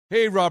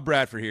Hey, Rob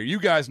Bradford here.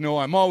 You guys know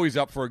I'm always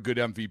up for a good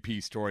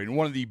MVP story, and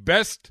one of the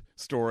best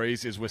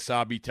stories is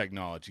Wasabi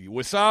Technology.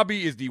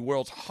 Wasabi is the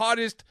world's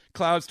hottest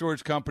cloud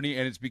storage company,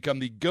 and it's become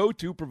the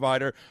go-to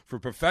provider for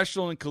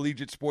professional and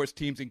collegiate sports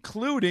teams,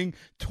 including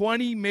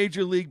 20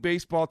 Major League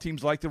Baseball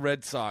teams like the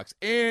Red Sox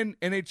and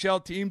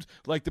NHL teams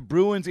like the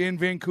Bruins and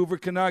Vancouver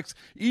Canucks.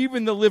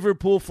 Even the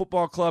Liverpool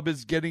Football Club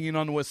is getting in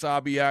on the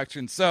Wasabi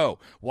action. So,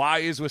 why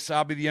is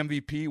Wasabi the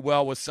MVP?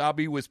 Well,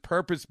 Wasabi was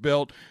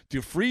purpose-built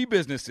to free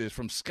businesses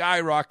from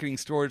skyrocketing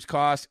storage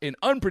costs and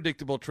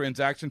unpredictable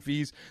transaction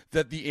fees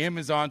that the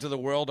Amazons of the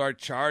world are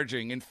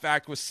charging. In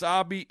fact,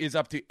 Wasabi is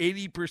up to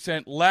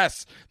 80%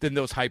 less than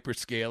those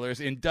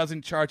hyperscalers and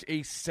doesn't charge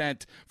a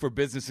cent for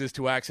businesses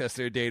to access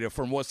their data.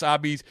 From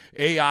Wasabi's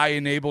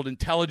AI-enabled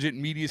intelligent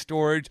media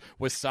storage,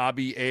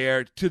 Wasabi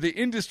Air, to the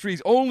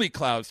industry's only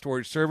cloud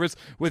storage service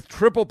with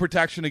triple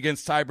protection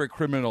against cyber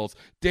criminals,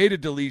 data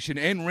deletion,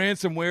 and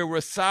ransomware,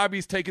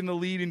 Wasabi's taken the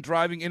lead in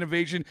driving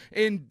innovation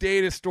in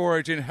data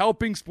storage and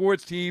helping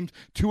sports teams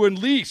to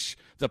unleash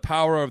the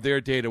power of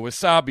their data.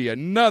 Wasabi,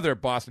 another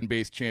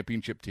Boston-based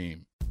championship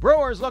team.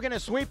 Brewers looking to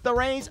sweep the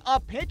Rays. A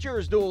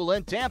pitcher's duel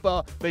in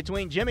Tampa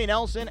between Jimmy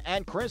Nelson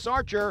and Chris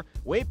Archer.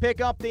 We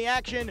pick up the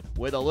action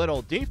with a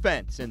little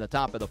defense in the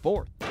top of the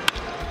fourth.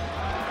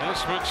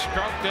 This one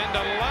stroked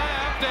into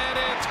left, and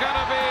it's going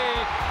to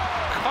be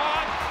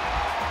caught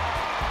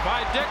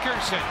by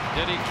Dickerson.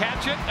 Did he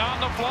catch it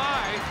on the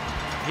fly?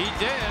 He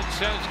did,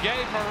 says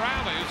Gabe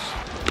Morales.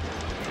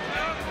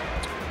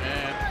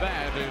 And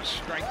that is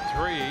strike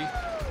three.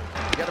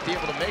 You got to be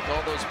able to make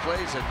all those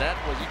plays, and that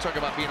was, you talk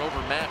about being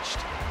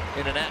overmatched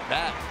in an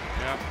at-bat.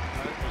 Yeah,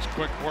 that was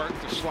quick work.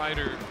 The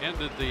slider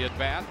ended the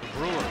at-bat. The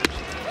Brewers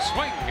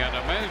swing and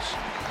a miss.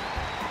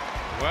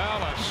 Well,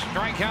 a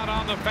strikeout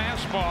on the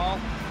fastball.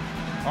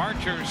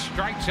 Archer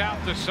strikes out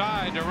the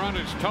side. The run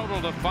is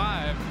total to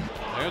 5.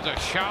 There's a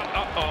shot,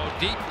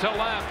 deep to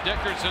left.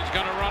 Dickerson's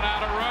going to run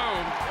out of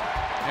room.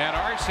 And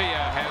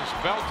Arcia has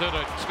belted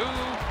a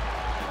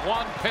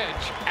 2-1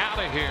 pitch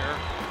out of here.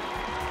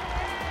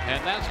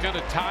 And that's going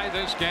to tie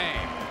this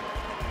game.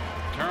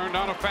 Turned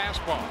on a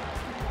fastball.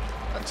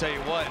 I'll tell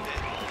you what,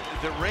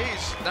 the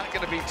Rays not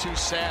going to be too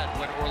sad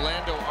when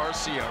Orlando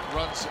Arcia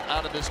runs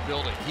out of this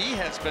building. He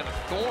has been a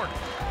thorn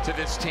to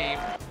this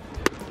team.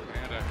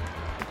 And a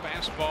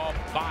fastball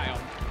by him.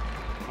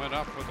 Went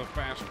up with a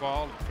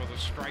fastball for the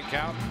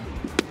strikeout.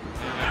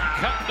 And a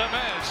cut to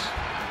miss.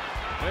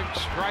 Big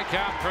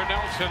strikeout for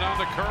Nelson on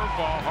the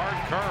curveball.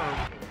 Hard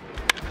curve.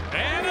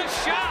 And a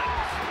shot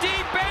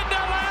deep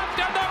into left,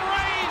 and the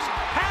Rays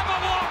have a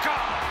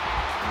walk-off.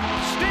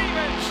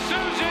 Steven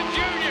Souza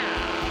Jr.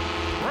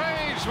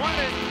 Rays win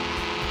it.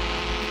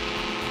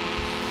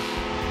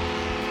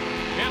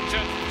 It's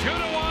a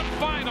 2-1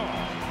 final.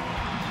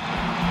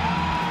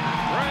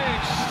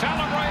 Rays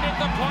celebrate at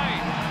the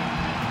plate.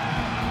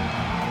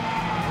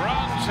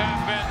 Runs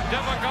have been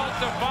difficult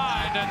to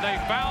find, and they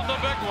found the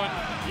big one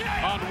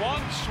on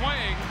one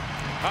swing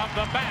of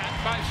the bat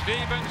by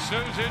Steven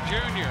Souza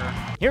Jr.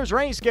 Here's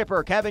Rays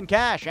skipper Kevin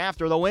Cash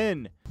after the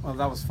win. Well,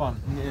 that was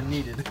fun and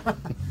needed.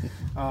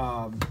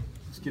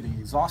 It's getting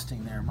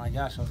exhausting there. My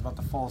gosh, I was about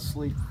to fall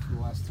asleep for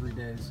the last 3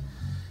 days.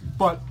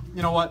 But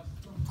you know what?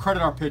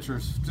 Credit our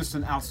pitchers. Just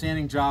an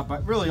outstanding job.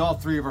 But really, all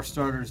three of our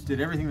starters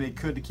did everything they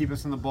could to keep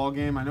us in the ball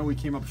game. I know we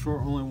came up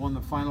short, only won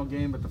the final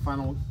game, but the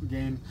final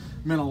game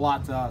meant a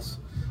lot to us.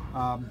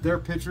 Their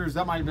pitchers,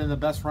 that might have been the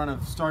best run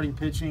of starting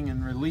pitching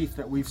and relief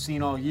that we've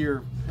seen all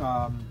year,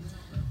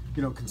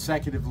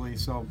 consecutively.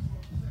 So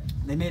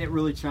they made it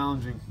really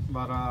challenging.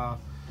 But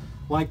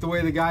like the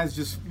way the guys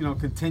just,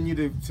 continue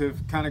to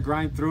kind of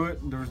grind through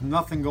it. There was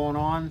nothing going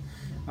on,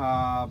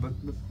 but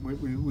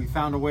we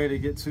found a way to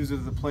get Souza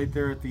to the plate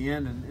there at the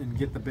end and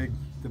get the big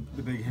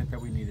hit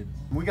that we needed.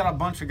 We got a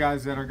bunch of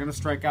guys that are going to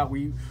strike out.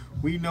 We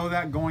know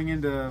that going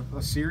into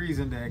a series,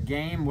 into a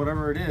game,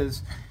 whatever it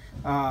is.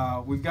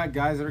 We've got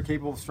guys that are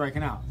capable of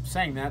striking out.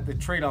 Saying that, the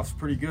trade-off's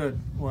pretty good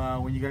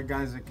when you got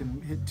guys that can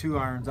hit 2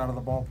 irons out of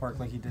the ballpark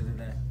like he did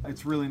today.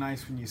 It's really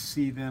nice when you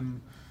see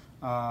them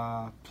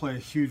play a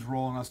huge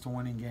role in us to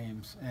winning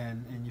games.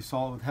 And you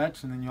saw it with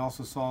Hetch, and then you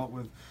also saw it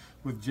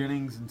with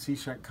Jennings and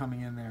Cishek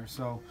coming in there.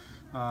 So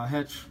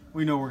Hetch,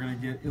 we know we're going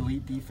to get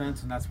elite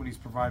defense, and that's what he's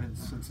provided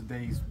since the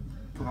day he's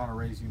put on a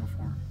Rays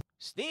uniform.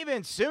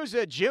 Steven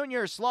Souza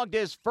Jr. slugged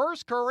his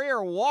first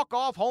career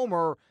walk-off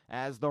homer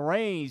as the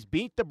Rays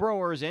beat the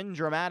Brewers in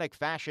dramatic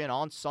fashion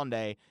on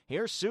Sunday.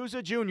 Here's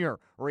Souza Jr.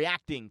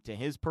 reacting to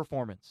his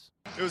performance.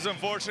 It was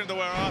unfortunate the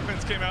way our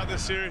offense came out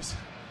this series.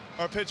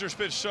 Our pitchers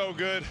pitched so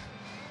good,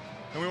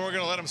 and we weren't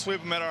going to let them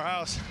sweep them at our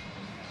house.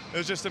 It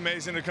was just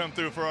amazing to come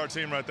through for our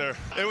team right there.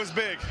 It was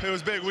big. It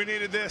was big. We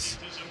needed this,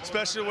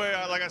 especially the way,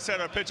 like I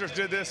said, our pitchers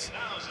did this.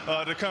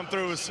 To come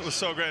through was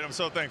so great. I'm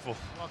so thankful.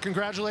 Well,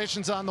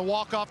 congratulations on the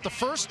walk-off, the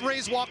first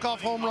Rays walk-off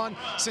home run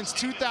since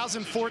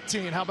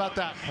 2014. How about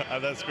that?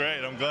 That's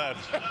great. I'm glad.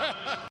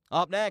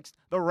 Up next,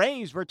 the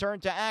Rays return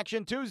to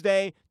action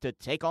Tuesday to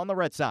take on the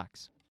Red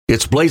Sox.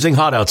 It's blazing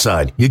hot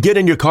outside. You get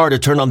in your car to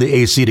turn on the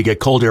AC to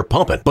get cold air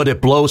pumping, but it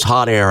blows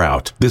hot air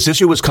out. This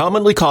issue is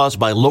commonly caused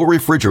by low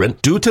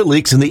refrigerant due to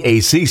leaks in the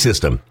AC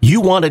system.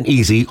 You want an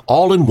easy,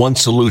 all-in-one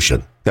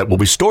solution that will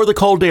restore the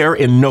cold air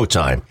in no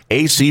time.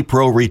 AC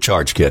Pro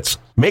Recharge Kits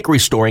make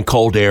restoring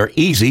cold air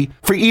easy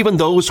for even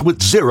those with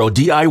zero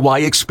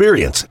DIY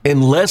experience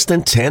in less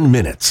than 10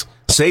 minutes.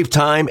 Save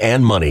time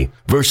and money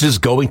versus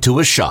going to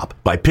a shop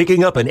by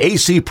picking up an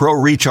AC Pro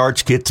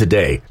Recharge Kit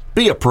today.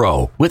 Be a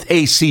pro with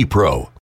AC Pro.